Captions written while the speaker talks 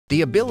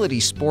The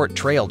Ability Sport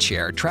Trail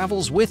Chair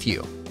travels with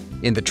you,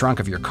 in the trunk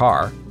of your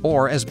car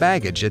or as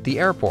baggage at the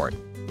airport.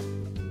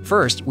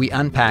 First, we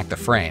unpack the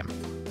frame.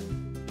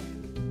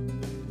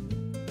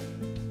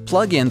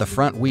 Plug in the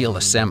front wheel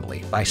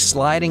assembly by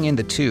sliding in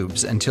the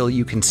tubes until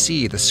you can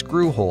see the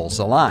screw holes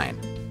align.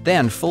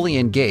 Then fully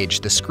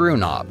engage the screw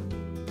knob.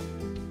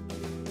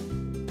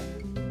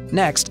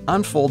 Next,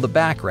 unfold the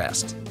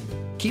backrest.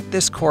 Keep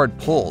this cord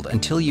pulled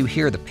until you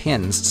hear the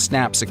pins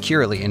snap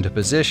securely into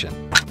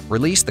position.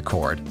 Release the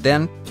cord,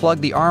 then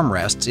plug the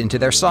armrests into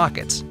their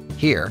sockets,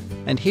 here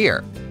and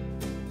here.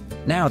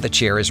 Now the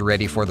chair is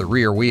ready for the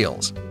rear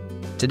wheels.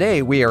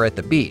 Today we are at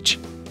the beach.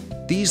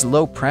 These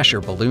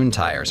low-pressure balloon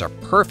tires are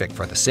perfect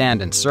for the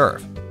sand and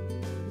surf.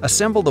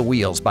 Assemble the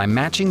wheels by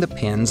matching the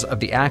pins of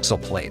the axle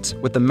plates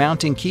with the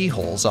mounting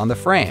keyholes on the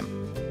frame.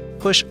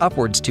 Push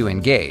upwards to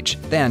engage,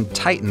 then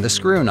tighten the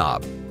screw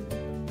knob.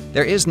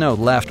 There is no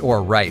left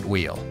or right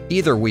wheel.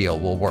 Either wheel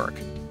will work.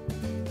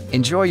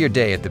 Enjoy your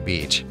day at the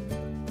beach.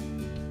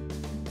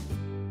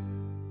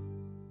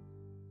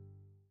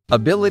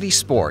 Ability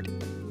Sport,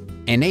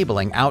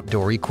 enabling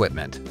outdoor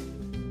equipment.